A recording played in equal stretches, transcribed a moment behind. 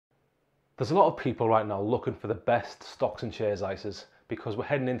There's a lot of people right now looking for the best stocks and shares ISAs because we're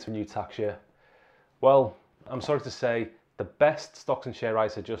heading into a new tax year. Well, I'm sorry to say the best stocks and share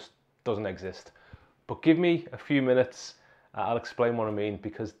ISA just doesn't exist. But give me a few minutes, I'll explain what I mean,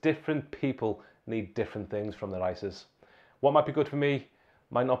 because different people need different things from their ISAs. What might be good for me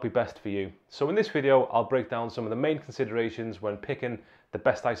might not be best for you. So in this video, I'll break down some of the main considerations when picking the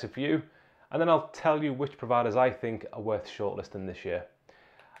best ISA for you, and then I'll tell you which providers I think are worth shortlisting this year.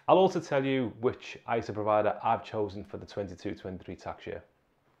 I'll also tell you which ISA provider I've chosen for the 22-23 tax year.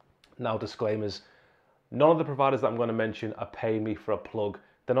 Now, disclaimers, none of the providers that I'm going to mention are paying me for a plug.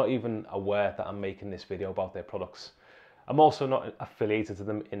 They're not even aware that I'm making this video about their products. I'm also not affiliated to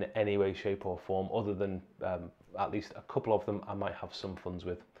them in any way, shape or form, other than at least a couple of them I might have some funds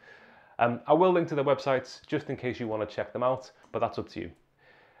with. I will link to their websites just in case you want to check them out, but that's up to you.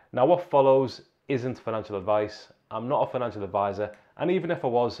 Now, what follows isn't financial advice. I'm not a financial advisor, and even if I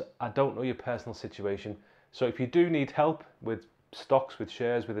was, I don't know your personal situation. So if you do need help with stocks, with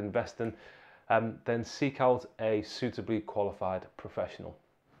shares, with investing, then seek out a suitably qualified professional.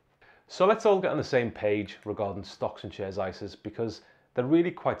 So let's all get on the same page regarding stocks and shares ISAs, because they're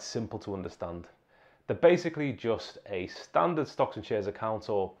really quite simple to understand. They're basically just a standard stocks and shares account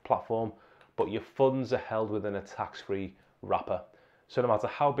or platform, but your funds are held within a tax-free wrapper. So no matter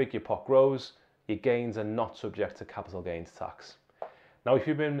how big your pot grows, your gains are not subject to capital gains tax. Now, if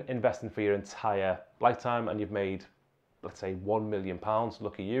you've been investing for your entire lifetime and you've made, let's say, £1 million,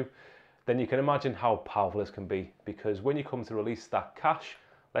 lucky you, then you can imagine how powerful this can be, because when you come to release that cash,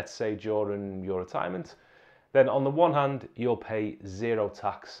 let's say during your retirement, then on the one hand, you'll pay zero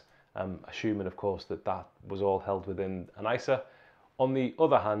tax, assuming, of course, that that was all held within an ISA. On the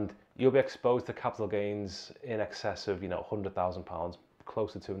other hand, you'll be exposed to capital gains in excess of, £100,000,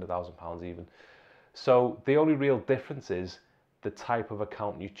 close to £200,000 even. So the only real difference is the type of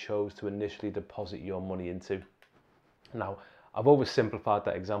account you chose to initially deposit your money into. Now, I've oversimplified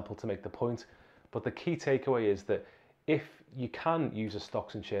that example to make the point, but the key takeaway is that if you can use a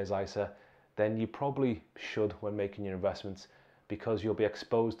stocks and shares ISA, then you probably should when making your investments, because you'll be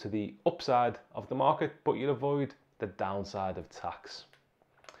exposed to the upside of the market, but you'll avoid the downside of tax.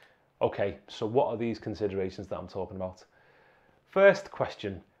 Okay, so what are these considerations that I'm talking about? First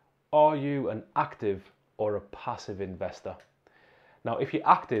question, are you an active or a passive investor? Now, if you're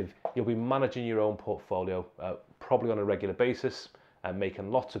active, you'll be managing your own portfolio, probably on a regular basis, and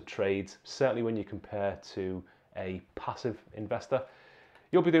making lots of trades, certainly when you compare to a passive investor.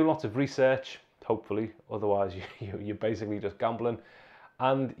 You'll be doing lots of research, hopefully, otherwise you're basically just gambling,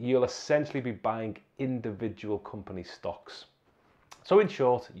 and you'll essentially be buying individual company stocks. So in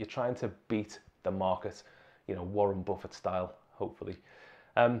short, you're trying to beat the market, Warren Buffett style, hopefully.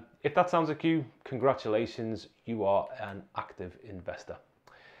 If that sounds like you, congratulations, you are an active investor.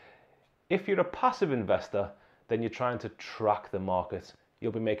 If you're a passive investor, then you're trying to track the market.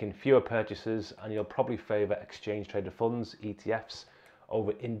 You'll be making fewer purchases and you'll probably favour exchange traded funds, ETFs,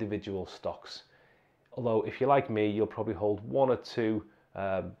 over individual stocks. Although if you're like me, you'll probably hold one or two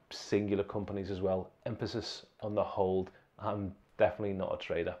singular companies as well. Emphasis on the hold. I'm definitely not a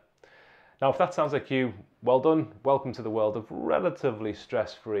trader. Now, if that sounds like you, well done. Welcome to the world of relatively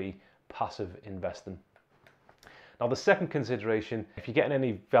stress-free passive investing. Now, the second consideration, if you're getting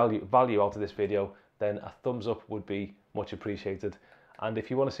any value out of this video, then a thumbs up would be much appreciated. And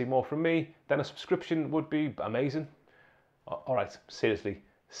if you want to see more from me, then a subscription would be amazing. All right, seriously,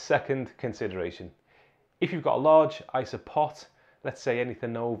 second consideration. If you've got a large ISA pot, let's say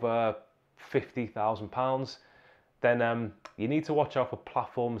anything over £50,000, then you need to watch out for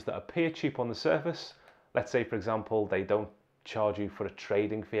platforms that appear cheap on the surface. Let's say, for example, they don't charge you for a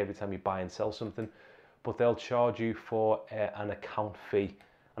trading fee every time you buy and sell something, but they'll charge you for an account fee.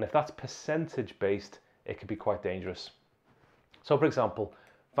 And if that's percentage based, it can be quite dangerous. So for example,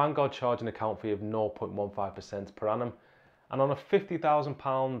 Vanguard charge an account fee of 0.15% per annum. And on a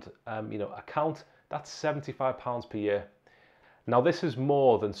 £50,000 account, that's £75 per year. Now, this is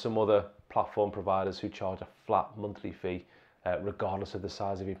more than some other platform providers who charge a flat monthly fee, regardless of the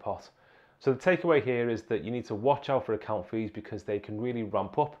size of your pot. So the takeaway here is that you need to watch out for account fees, because they can really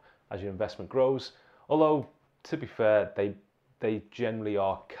ramp up as your investment grows. Although, to be fair, they generally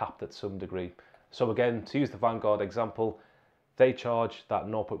are capped at some degree. So again, to use the Vanguard example, they charge that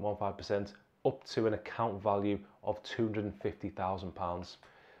 0.15% up to an account value of £250,000.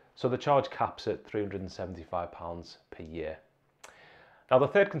 So the charge caps at £375 per year. Now, the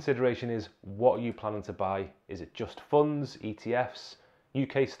third consideration is, what are you planning to buy? Is it just funds, ETFs,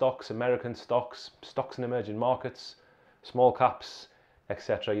 UK stocks, American stocks, stocks in emerging markets, small caps,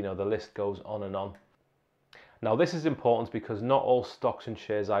 etc.? The list goes on and on. Now this is important because not all stocks and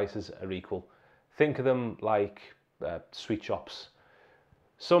shares ISAs are equal. Think of them like sweet shops.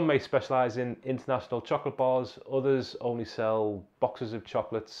 Some may specialise in international chocolate bars, others only sell boxes of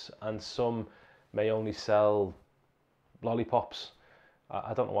chocolates, and some may only sell lollipops.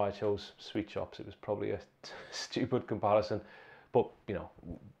 I don't know why I chose sweet shops. It was probably a stupid comparison, but you know,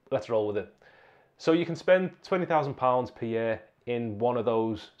 let's roll with it. So you can spend £20,000 per year in one of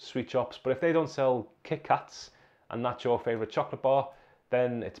those sweet shops, but if they don't sell Kit Kats and that's your favourite chocolate bar,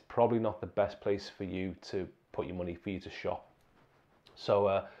 then it's probably not the best place for you to put your money, for you to shop.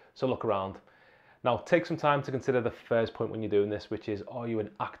 So look around. Now take some time to consider the first point when you're doing this, which is, are you an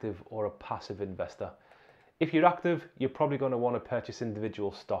active or a passive investor? If you're active, you're probably going to want to purchase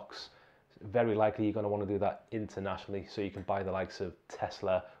individual stocks. Very likely you're going to want to do that internationally, so you can buy the likes of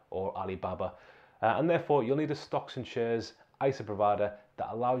Tesla or Alibaba. And therefore you'll need a stocks and shares ISA provider that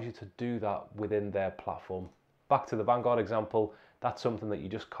allows you to do that within their platform. Back to the Vanguard example, that's something that you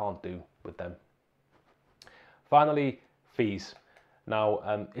just can't do with them. Finally, fees.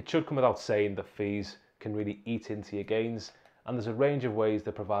 Now, it should come without saying that fees can really eat into your gains, and there's a range of ways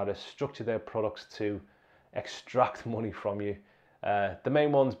the providers structure their products to extract money from you. The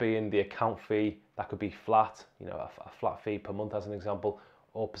main ones being the account fee, that could be flat, you know, a flat fee per month as an example,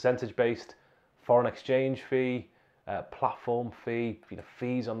 or percentage based, foreign exchange fee, platform fee, you know,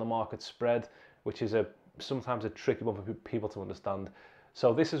 fees on the market spread, which is sometimes a tricky one for people to understand.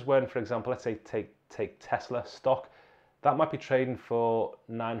 So this is when, for example, let's say take Tesla stock, that might be trading for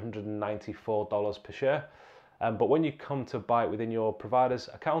 $994 per share, but when you come to buy it within your provider's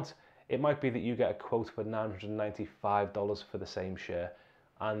account, it might be that you get a quote for $995 for the same share,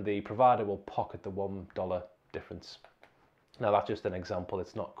 and the provider will pocket the $1 difference. Now that's just an example,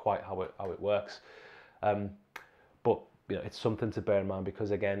 it's not quite how it works, but you know, it's something to bear in mind,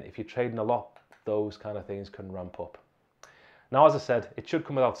 because again, if you're trading a lot, those kind of things can ramp up. Now, as I said, it should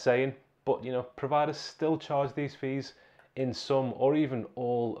come without saying, but you know, providers still charge these fees in some or even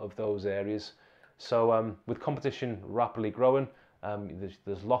all of those areas. So with competition rapidly growing,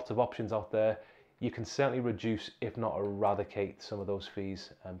 there's lots of options out there. You can certainly reduce, if not eradicate, some of those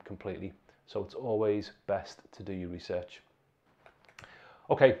fees completely. So it's always best to do your research.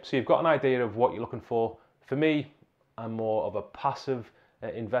 Okay, so you've got an idea of what you're looking for. For me, I'm more of a passive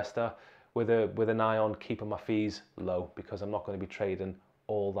investor with an eye on keeping my fees low, because I'm not going to be trading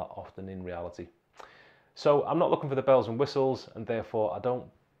all that often in reality. So I'm not looking for the bells and whistles, and therefore I don't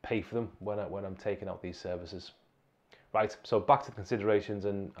pay for them when I'm taking out these services. Right, so back to the considerations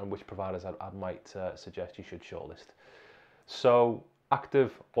and which providers I might suggest you should shortlist. So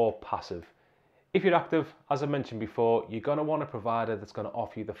active or passive. If you're active, as I mentioned before, you're going to want a provider that's going to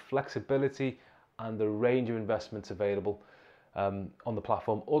offer you the flexibility and the range of investments available on the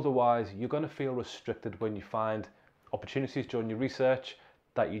platform. Otherwise, you're going to feel restricted when you find opportunities during your research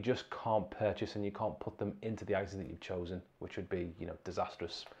that you just can't purchase, and you can't put them into the ISA that you've chosen, which would be, you know,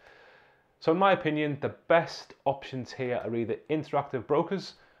 disastrous. So in my opinion, the best options here are either Interactive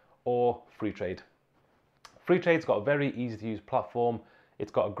Brokers or Freetrade. Freetrade's got a very easy to use platform.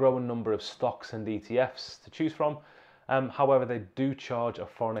 It's got a growing number of stocks and ETFs to choose from. However, they do charge a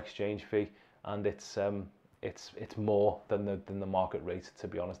foreign exchange fee, and it's more than the market rate. To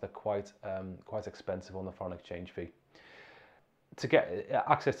be honest, they're quite expensive on the foreign exchange fee. To get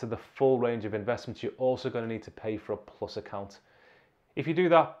access to the full range of investments, you're also going to need to pay for a Plus account. If you do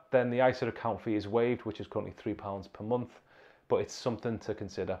that, then the ISA account fee is waived, which is currently £3 per month, but it's something to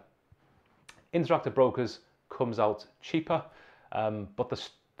consider. Interactive Brokers comes out cheaper, but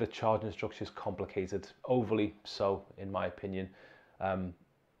the charging structure is complicated, overly so in my opinion.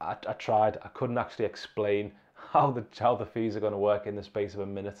 I tried, I couldn't actually explain how the fees are going to work in the space of a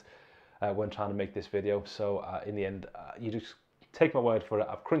minute when trying to make this video. So in the end, you just take my word for it.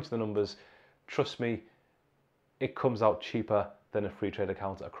 I've crunched the numbers. Trust me, it comes out cheaper than a Freetrade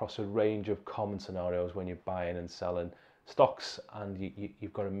account across a range of common scenarios when you're buying and selling stocks, and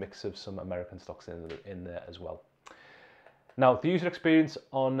you've got a mix of some American stocks in there as well. Now, the user experience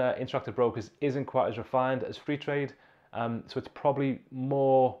on Interactive Brokers isn't quite as refined as Freetrade, so it's probably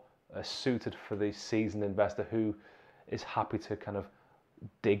more suited for the seasoned investor who is happy to kind of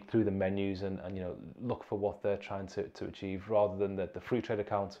dig through the menus and you know, look for what they're trying to achieve, rather than the Freetrade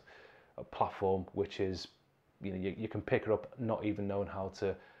account platform, which is, you know, you can pick it up not even knowing how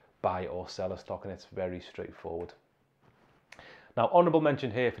to buy or sell a stock, and it's very straightforward. Now, honourable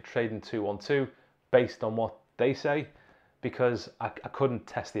mention here for Trading 212 based on what they say, because I couldn't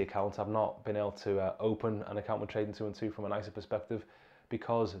test the account. I've not been able to open an account with Trading 212 from an ISA perspective,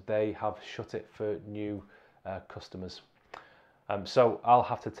 because they have shut it for new customers. So I'll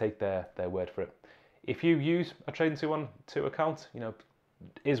have to take their word for it. If you use a Trading 212 account,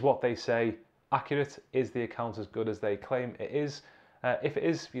 is what they say accurate? Is the account as good as they claim it is? If it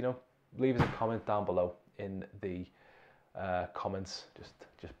is, leave us a comment down below in the comments.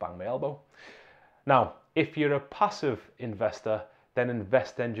 Just bang my elbow. Now, if you're a passive investor, then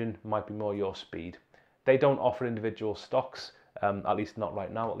InvestEngine might be more your speed. They don't offer individual stocks, at least not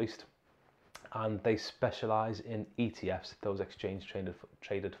right now, at least. And they specialize in ETFs, those exchange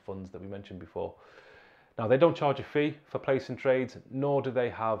traded funds that we mentioned before. Now, they don't charge a fee for placing trades, nor do they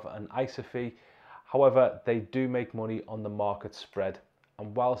have an ISA fee. However, they do make money on the market spread.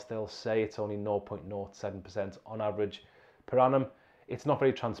 And whilst they'll say it's only 0.07% on average per annum, it's not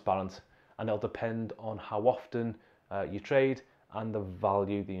very transparent, and it'll depend on how often you trade and the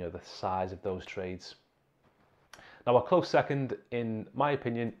value, the size of those trades. Now, a close second, in my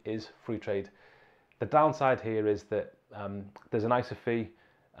opinion, is Freetrade. The downside here is that there's an ISA fee,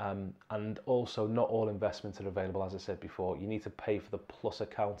 and also not all investments are available. As I said before, you need to pay for the Plus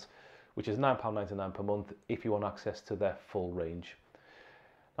account, which is £9.99 per month if you want access to their full range.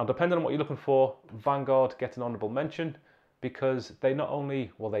 Now, depending on what you're looking for, Vanguard gets an honourable mention because they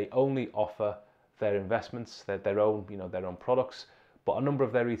only offer their investments, their own products, but a number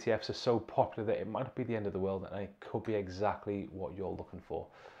of their ETFs are so popular that it might not be the end of the world, and it could be exactly what you're looking for.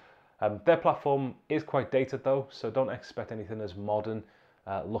 Their platform is quite dated though, so don't expect anything as modern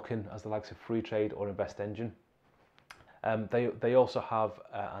looking as the likes of Freetrade or InvestEngine. They also have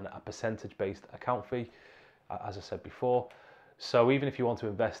a percentage-based account fee, as I said before. So even if you want to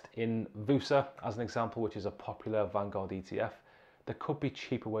invest in VUSA, as an example, which is a popular Vanguard ETF, there could be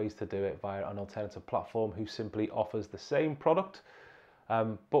cheaper ways to do it via an alternative platform who simply offers the same product,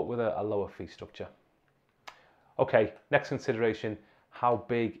 but with a lower fee structure. Okay, next consideration, how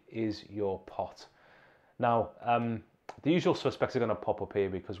big is your pot? Now, the usual suspects are going to pop up here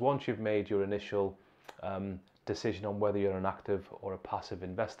because once you've made your initial decision on whether you're an active or a passive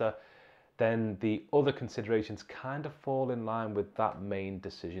investor, then the other considerations kind of fall in line with that main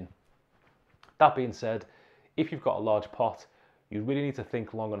decision. That being said, if you've got a large pot, you really need to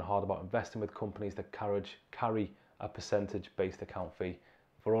think long and hard about investing with companies that carry a percentage-based account fee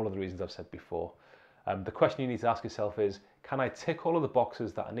for all of the reasons I've said before. The question you need to ask yourself is, can I tick all of the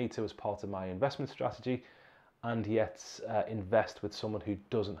boxes that I need to as part of my investment strategy and yet invest with someone who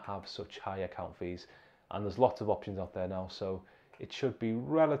doesn't have such high account fees? And there's lots of options out there now, so it should be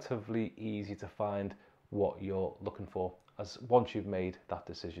relatively easy to find what you're looking for once you've made that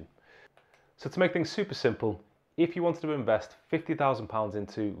decision. So to make things super simple, if you wanted to invest £50,000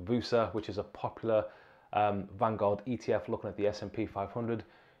 into VUSA, which is a popular Vanguard ETF looking at the S&P 500,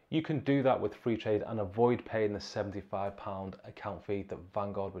 you can do that with Freetrade and avoid paying the £75 account fee that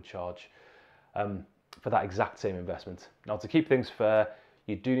Vanguard would charge for that exact same investment. Now, to keep things fair,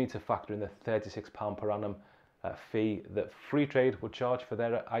 you do need to factor in the £36 per annum fee that Freetrade would charge for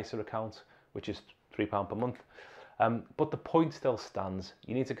their ISA account, which is £3 per month. But the point still stands.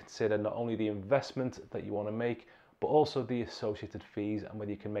 You need to consider not only the investment that you want to make, but also the associated fees and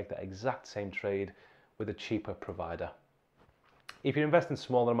whether you can make that exact same trade with a cheaper provider. If you invest in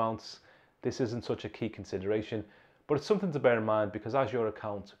smaller amounts, this isn't such a key consideration, but it's something to bear in mind because as your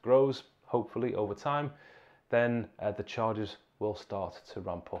account grows, hopefully over time, then the charges will start to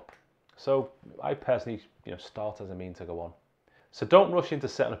ramp up. So I personally start as a mean to go on. So don't rush into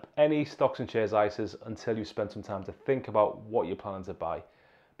setting up any stocks and shares ISAs until you've spent some time to think about what you're planning to buy.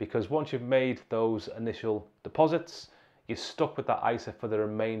 Because once you've made those initial deposits, you're stuck with that ISA for the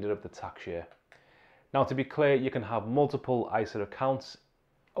remainder of the tax year. Now, to be clear, you can have multiple ISA accounts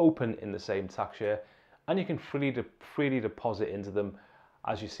open in the same tax year, and you can freely deposit into them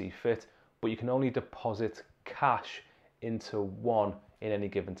as you see fit, but you can only deposit cash into one in any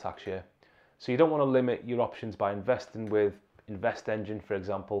given tax year. So you don't want to limit your options by investing with InvestEngine, for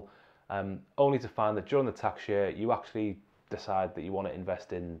example, only to find that during the tax year you actually decide that you want to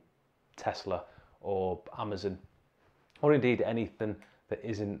invest in Tesla or Amazon, or indeed anything that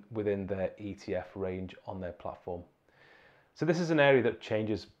isn't within their ETF range on their platform. So this is an area that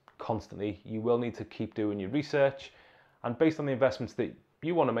changes constantly. You will need to keep doing your research, and based on the investments that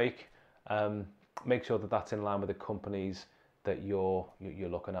you want to make sure that that's in line with the companies that you're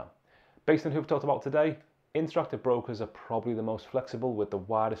looking at. Based on who we've talked about today, Interactive Brokers are probably the most flexible with the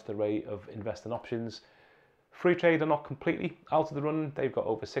widest array of investing options. Freetrade are not completely out of the running. They've got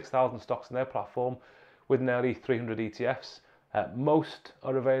over 6,000 stocks on their platform with nearly 300 ETFs. Most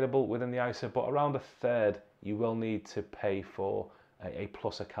are available within the ISA, but around a third you will need to pay for a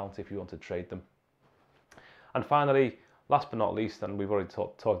Plus account if you want to trade them. And finally, last but not least, and we've already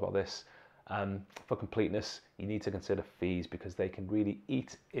talked about this, for completeness, you need to consider fees because they can really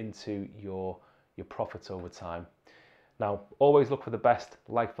eat into your your profits over time. Now, always look for the best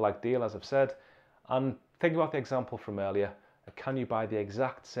like-for-like deal, as I've said, and think about the example from earlier. Can you buy the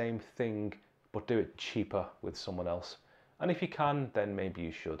exact same thing but do it cheaper with someone else? And if you can, then maybe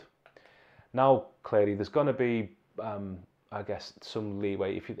you should. Now, clearly, there's going to be, I guess, some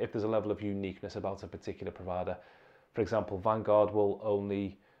leeway if there's a level of uniqueness about a particular provider. For example, Vanguard will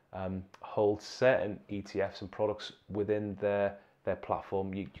only hold certain ETFs and products within their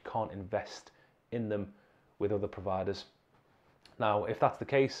platform. You can't invest in them with other providers. Now, if that's the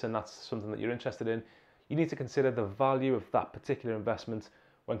case and that's something that you're interested in, you need to consider the value of that particular investment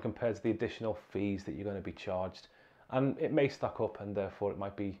when compared to the additional fees that you're going to be charged. And it may stack up, and therefore it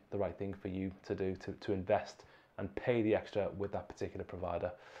might be the right thing for you to do, to invest and pay the extra with that particular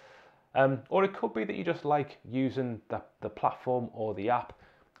provider. Or it could be that you just like using the platform or the app,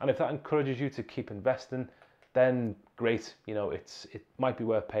 and if that encourages you to keep investing, then great. You know, it might be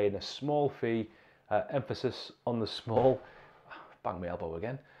worth paying a small fee, emphasis on the small. Bang my elbow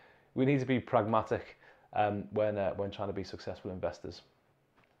again. We need to be pragmatic when trying to be successful investors.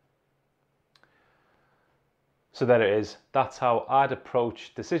 So there it is. That's how I'd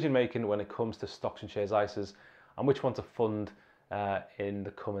approach decision making when it comes to stocks and shares ISAs and which one to fund in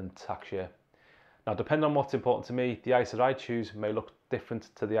the coming tax year. Now, depending on what's important to me, the ISA I choose may look different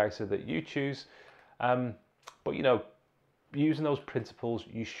to the ISA that you choose. But you know, using those principles,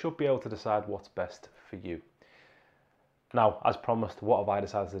 you should be able to decide what's best for you. Now, as promised, what have I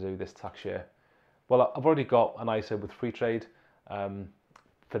decided to do this tax year? Well, I've already got an ISA with Freetrade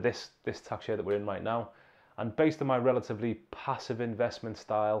for this tax year that we're in right now. And based on my relatively passive investment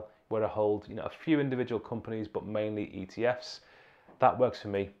style, where I hold a few individual companies, but mainly ETFs, that works for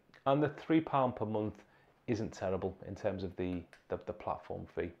me. And the £3 per month isn't terrible in terms of the platform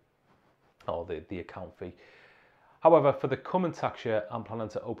fee or the account fee. However, for the coming tax year, I'm planning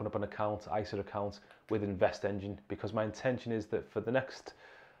to open up an account, ISA account, with InvestEngine, because my intention is that for the next,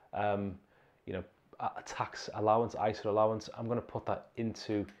 tax allowance, ISA allowance, I'm going to put that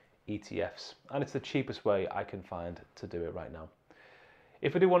into ETFs, and it's the cheapest way I can find to do it right now.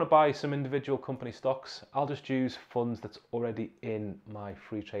 If I do want to buy some individual company stocks, I'll just use funds that's already in my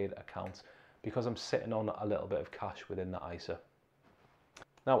Freetrade account because I'm sitting on a little bit of cash within the ISA.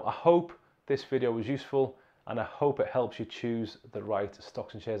 Now, I hope this video was useful and I hope it helps you choose the right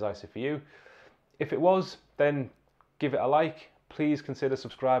stocks and shares ISA for you. If it was, then give it a like. Please consider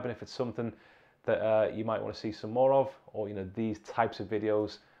subscribing if it's something that you might want to see some more of, or these types of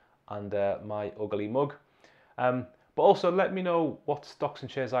videos and my ugly mug. But also let me know what stocks and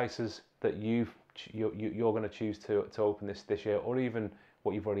shares ISAs that you're going to choose to open this year, or even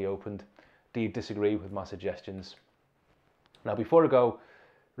what you've already opened. Do you disagree with my suggestions? Now, before I go,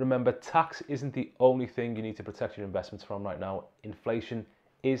 remember, tax isn't the only thing you need to protect your investments from right now. Inflation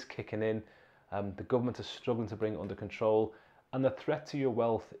is kicking in. The government is struggling to bring it under control, and the threat to your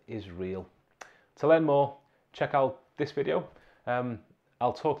wealth is real. To learn more, check out this video.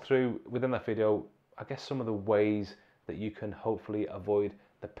 I'll talk through within that video, I guess, some of the ways that you can hopefully avoid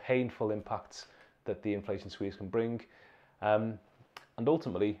the painful impacts that the inflation squeeze can bring, and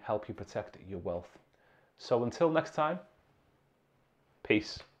ultimately help you protect your wealth. So until next time,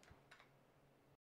 peace.